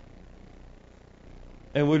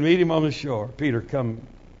 And would meet him on the shore. "Peter, come.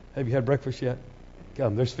 Have you had breakfast yet?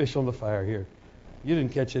 Come, there's fish on the fire here. You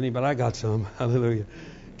didn't catch any, but I got some." Hallelujah.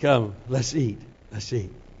 "Come, let's eat. Let's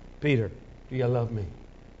eat. Peter, do you love me?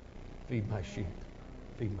 Feed my sheep.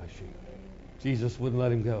 Feed my sheep." Jesus wouldn't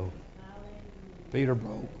let him go. Peter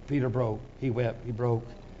broke. He wept. He broke.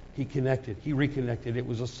 He connected. He reconnected. It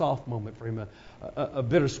was a soft moment for him, a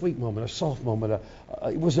bittersweet moment, a soft moment.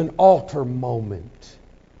 It was an altar moment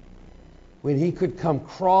when he could come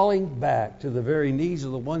crawling back to the very knees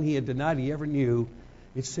of the one he had denied he ever knew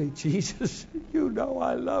and say, "Jesus, you know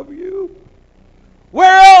I love you.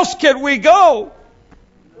 Where else can we go?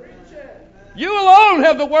 You alone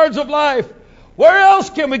have the words of life. Where else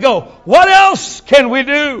can we go? What else can we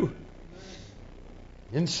do?"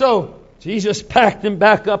 And so Jesus packed them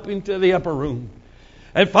back up into the upper room.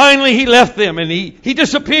 And finally He left them and he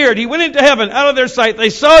disappeared. He went into heaven, out of their sight. They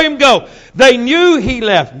saw Him go. They knew He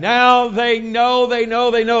left. Now they know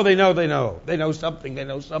something.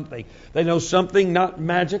 They know something not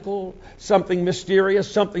magical, something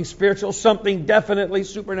mysterious, something spiritual, something definitely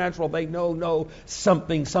supernatural. They know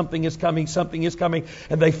something. Something is coming.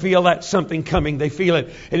 And they feel that something coming. They feel it.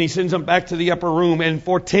 And He sends them back to the upper room. And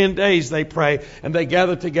for 10 days they pray and they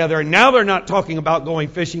gather together. And now they're not talking about going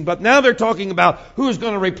fishing, but now they're talking about who's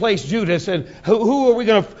going to replace Judas and who are we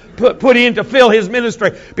going to put in to fill his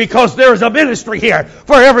ministry, because there's a ministry here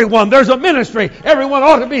for everyone. There's a ministry. Everyone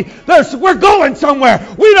ought to be. We're going somewhere.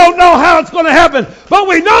 We don't know how it's going to happen, but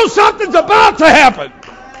we know something's about to happen.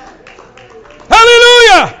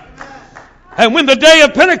 Hallelujah! And when the day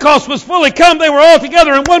of Pentecost was fully come, they were all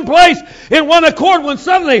together in one place, in one accord, when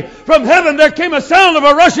suddenly from heaven there came a sound of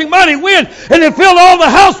a rushing mighty wind, and it filled all the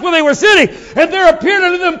house where they were sitting. And there appeared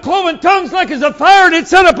unto them cloven tongues like as a fire, and it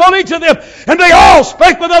set upon each of them. And they all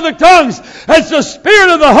spake with other tongues, as the Spirit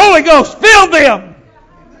of the Holy Ghost filled them.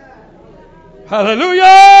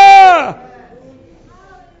 Hallelujah!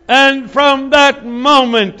 And from that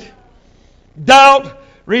moment, doubt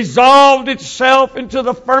resolved itself into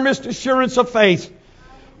the firmest assurance of faith.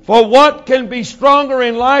 For what can be stronger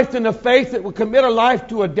in life than a faith that will commit a life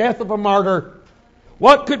to a death of a martyr?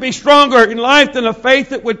 What could be stronger in life than a faith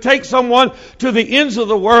that would take someone to the ends of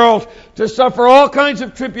the world to suffer all kinds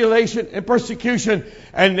of tribulation and persecution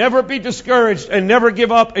and never be discouraged and never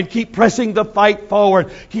give up and keep pressing the fight forward,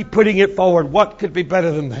 keep putting it forward? What could be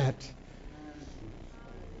better than that?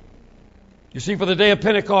 You see, for the day of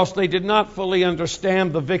Pentecost, they did not fully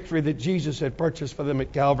understand the victory that Jesus had purchased for them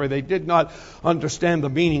at Calvary. They did not understand the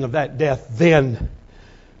meaning of that death then.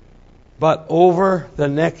 But over the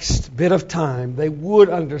next bit of time, they would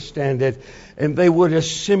understand it, and they would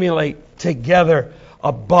assimilate together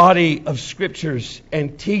a body of scriptures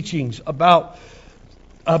and teachings about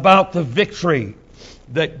the victory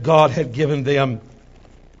that God had given them.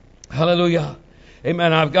 Hallelujah.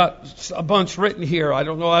 Amen. I've got a bunch written here. I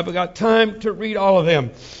don't know if I've got time to read all of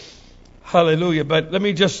them. Hallelujah. But let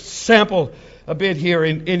me just sample a bit here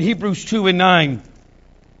in Hebrews 2 and 9.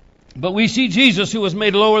 But we see Jesus, who was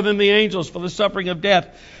made lower than the angels for the suffering of death,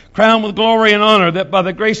 crowned with glory and honor, that by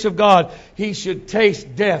the grace of God he should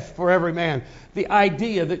taste death for every man. The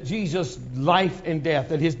idea that Jesus' life and death,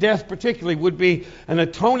 that his death particularly would be an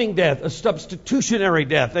atoning death, a substitutionary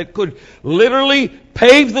death that could literally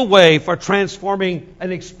pave the way for transforming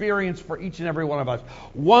an experience for each and every one of us.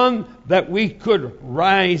 One that we could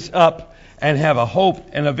rise up and have a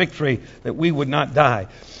hope and a victory that we would not die.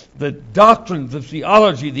 The doctrine, the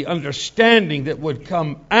theology, the understanding that would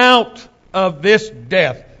come out of this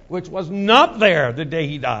death, which was not there the day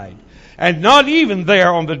he died, and not even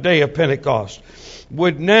there on the day of Pentecost,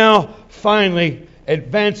 would now finally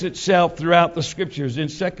advance itself throughout the Scriptures. In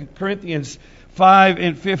 2 Corinthians 5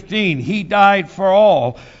 and 15, he died for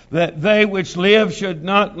all, that they which live should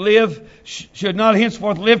not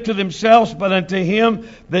henceforth live to themselves, but unto him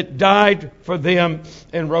that died for them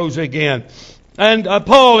and rose again. And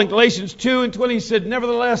Paul in Galatians 2 and 20 said,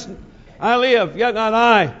 nevertheless, I live, yet not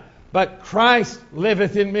I, but Christ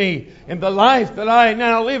liveth in me. In the life that I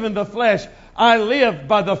now live in the flesh, I live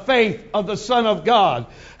by the faith of the Son of God.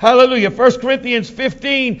 Hallelujah. 1 Corinthians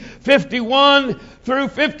 15, 51 through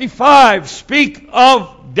 55 speak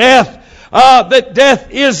of death. That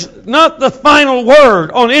death is not the final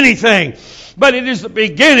word on anything, but it is the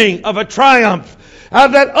beginning of a triumph.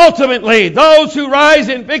 That ultimately those who rise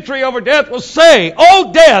in victory over death will say,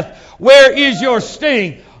 O death, where is your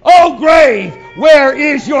sting? O grave, where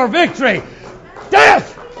is your victory?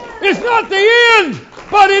 Death is not the end,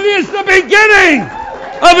 but it is the beginning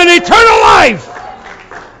of an eternal life.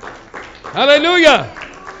 Hallelujah.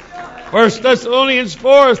 1 Thessalonians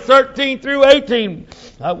 4, 13 through 18.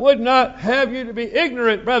 I would not have you to be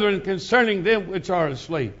ignorant, brethren, concerning them which are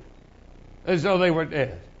asleep, as though they were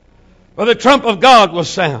dead. For the trump of God will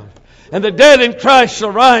sound, and the dead in Christ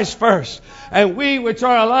shall rise first, and we which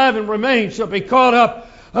are alive and remain shall be caught up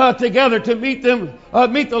together to meet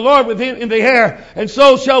the Lord with him in the air, and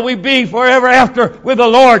so shall we be forever after with the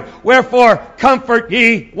Lord. Wherefore comfort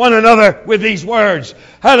ye one another with these words.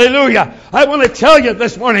 Hallelujah. I want to tell you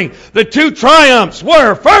this morning, the two triumphs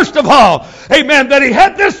were, first of all, amen, that he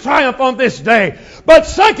had this triumph on this day. But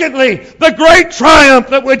secondly, the great triumph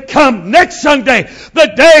that would come next Sunday,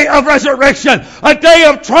 the day of resurrection, a day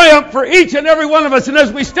of triumph for each and every one of us. And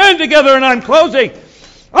as we stand together, and I'm closing,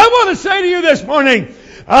 I want to say to you this morning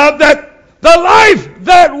that the life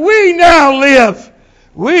that we now live,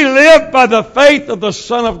 we live by the faith of the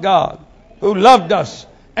Son of God who loved us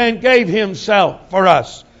and gave himself for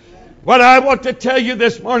us. What I want to tell you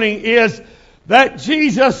this morning is that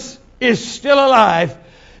Jesus is still alive,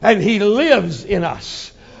 and he lives in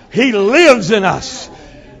us. He lives in us.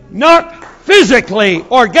 Not physically,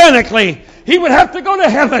 organically. He would have to go to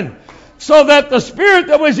heaven so that the Spirit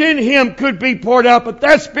that was in him could be poured out. But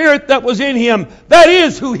that Spirit that was in him, that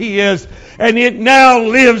is who he is. And it now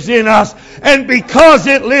lives in us. And because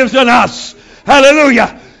it lives in us,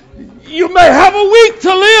 hallelujah, you may have a week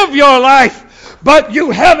to live your life, but you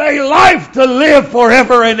have a life to live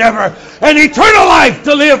forever and ever. An eternal life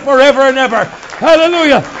to live forever and ever.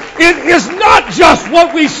 Hallelujah. It is not just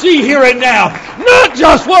what we see here and now. Not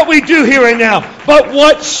just what we do here and now. But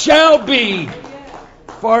what shall be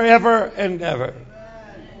forever and ever.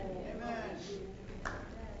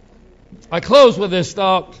 I close with this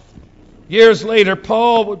thought. Years later,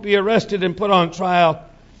 Paul would be arrested and put on trial.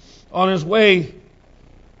 On his way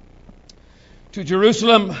to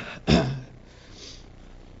Jerusalem,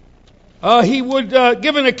 he would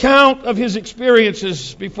give an account of his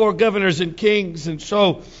experiences before governors and kings. And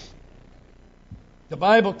so the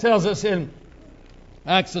Bible tells us in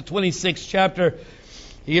Acts the 26th chapter,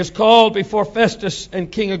 he is called before Festus and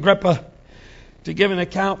King Agrippa to give an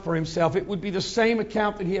account for himself. It would be the same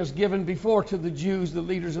account that he has given before to the Jews, the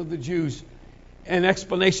leaders of the Jews, an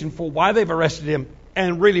explanation for why they've arrested him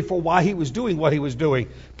and really for why he was doing what he was doing,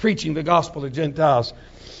 preaching the gospel to Gentiles.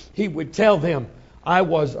 He would tell them, I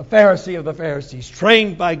was a Pharisee of the Pharisees,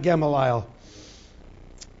 trained by Gamaliel.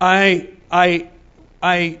 I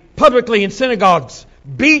publicly in synagogues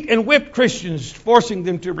beat and whipped Christians, forcing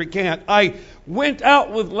them to recant. I went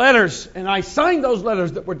out with letters, and I signed those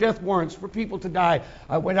letters that were death warrants for people to die.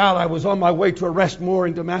 I went out. I was on my way to arrest more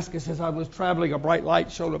in Damascus. As I was traveling, a bright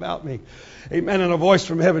light shone about me. Amen. And a voice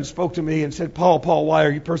from heaven spoke to me and said, Paul, Paul, why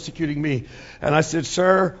are you persecuting me? And I said,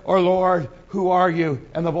 Sir or Lord, who are you?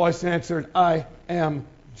 And the voice answered, I am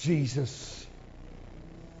Jesus.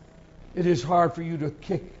 It is hard for you to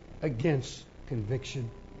kick against conviction.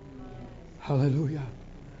 Hallelujah.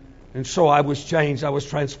 And so I was changed. I was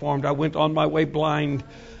transformed. I went on my way blind.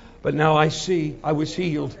 But now I see. I was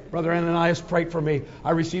healed. Brother Ananias prayed for me.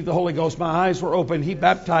 I received the Holy Ghost. My eyes were open. He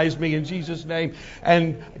baptized me in Jesus' name.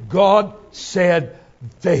 And God said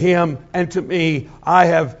to him and to me, I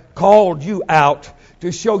have called you out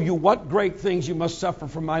to show you what great things you must suffer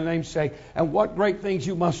for my name's sake, and what great things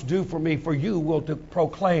you must do for me, for you will to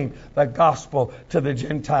proclaim the gospel to the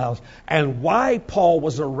Gentiles. And why Paul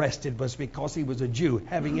was arrested was because he was a Jew,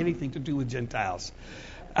 having anything to do with Gentiles.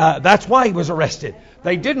 That's why he was arrested.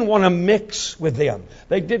 They didn't want to mix with them.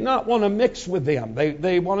 They did not want to mix with them.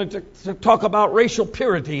 They wanted to talk about racial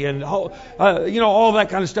purity and all that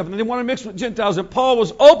kind of stuff. And they didn't want to mix with Gentiles. And Paul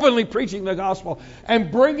was openly preaching the gospel and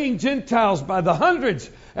bringing Gentiles by the hundreds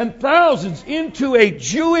and thousands into a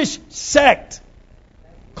Jewish sect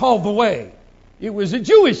called the Way. It was a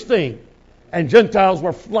Jewish thing, and Gentiles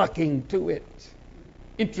were flocking to it.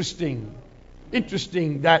 Interesting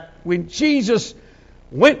that when Jesus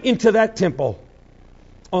went into that temple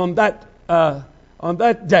on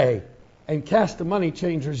that day and cast the money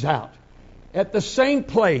changers out, at the same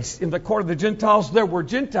place in the court of the Gentiles, there were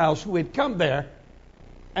Gentiles who had come there,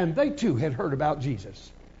 and they too had heard about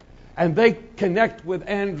Jesus. And they connect with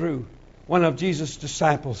Andrew, one of Jesus'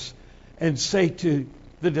 disciples, and say to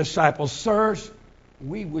the disciples, Sirs,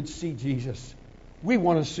 we would see Jesus. We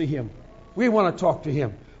want to see him. We want to talk to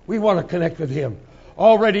him. We want to connect with him.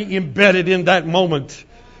 Already embedded in that moment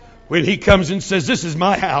when he comes and says, this is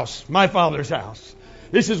my house, my Father's house.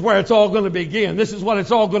 This is where it's all going to begin. This is what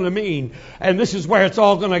it's all going to mean. And this is where it's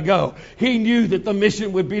all going to go. He knew that the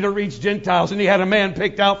mission would be to reach Gentiles, and he had a man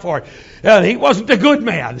picked out for it. He wasn't a good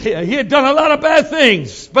man. He had done a lot of bad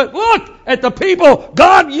things. But look at the people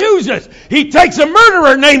God uses. He takes a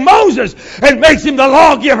murderer named Moses and makes him the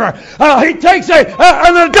lawgiver. He takes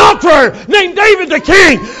an adulterer named David the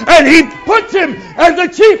king, and he puts him as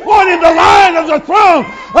the chief one in the line of the throne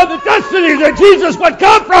of the destiny that Jesus would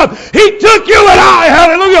come from. He took you and I,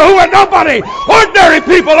 hallelujah, who are nobody, ordinary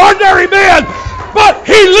people, ordinary men, but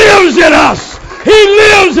he lives in us. He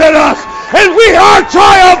lives in us. And we are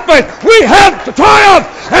triumphant. We have triumph,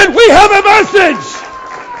 and we have a message.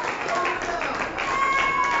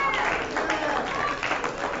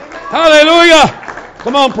 Hallelujah.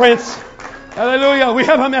 Come on, Prince. Hallelujah. We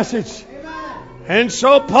have a message. And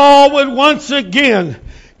so Paul would once again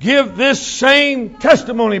give this same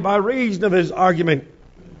testimony by reason of his argument.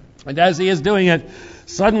 And as he is doing it,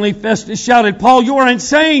 suddenly Festus shouted, Paul, you are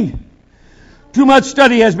insane. Too much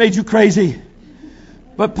study has made you crazy.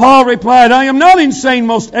 But Paul replied, I am not insane,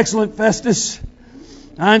 most excellent Festus.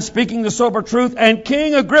 I am speaking the sober truth, and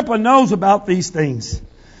King Agrippa knows about these things.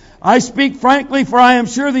 I speak frankly, for I am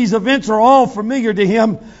sure these events are all familiar to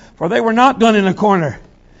him, for they were not done in a corner.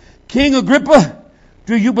 King Agrippa,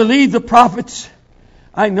 do you believe the prophets?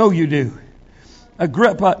 I know you do.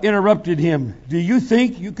 Agrippa interrupted him. Do you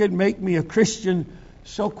think you could make me a Christian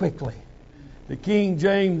so quickly? The King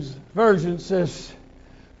James Version says,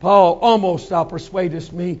 Paul, almost thou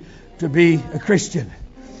persuadest me to be a Christian.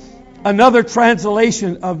 Another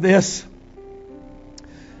translation of this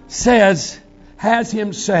has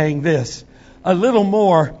him saying this, a little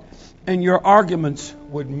more and your arguments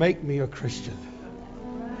would make me a Christian.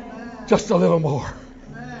 Just a little more.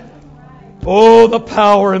 Oh, the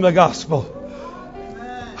power in the gospel.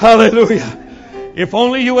 Hallelujah. If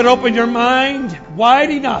only you would open your mind wide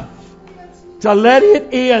enough to let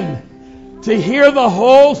it in, to hear the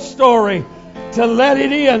whole story, to let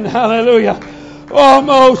it in. Hallelujah.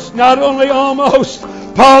 Almost, not only almost.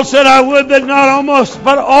 Paul said, I would that not almost,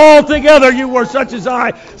 but altogether you were such as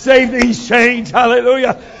I. Save these chains.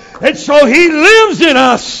 Hallelujah. And so he lives in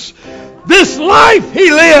us. This life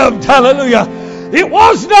he lived. Hallelujah. It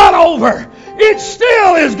was not over. It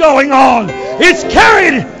still is going on. It's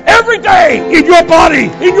carried every day in your body,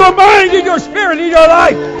 in your mind, in your spirit, in your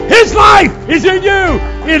life. His life is in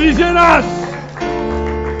you. It is in us.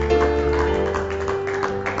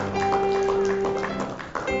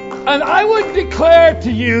 And I would declare to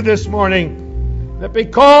you this morning that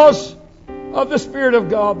because of the Spirit of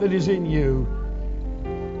God that is in you,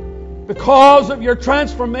 because of your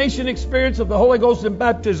transformation experience of the Holy Ghost in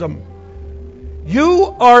baptism,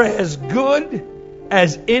 you are as good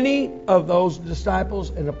as any of those disciples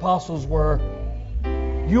and apostles were.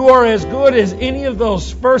 You are as good as any of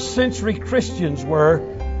those first century Christians were,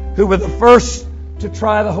 who were the first to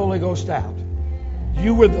try the Holy Ghost out.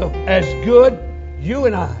 You were as good, you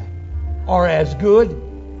and I are as good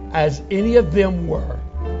as any of them were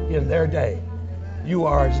in their day. You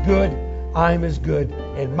are as good, I'm as good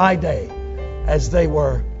in my day as they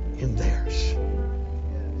were in theirs.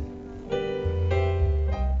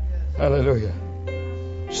 Hallelujah.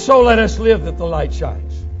 So let us live that the light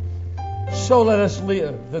shines. So let us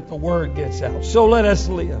live that the word gets out. So let us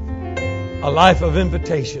live a life of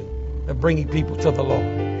invitation, of bringing people to the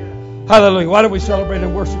Lord. Hallelujah. Why don't we celebrate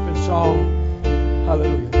and worship in song?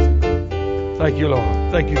 Hallelujah. Thank you,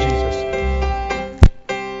 Lord. Thank you, Jesus.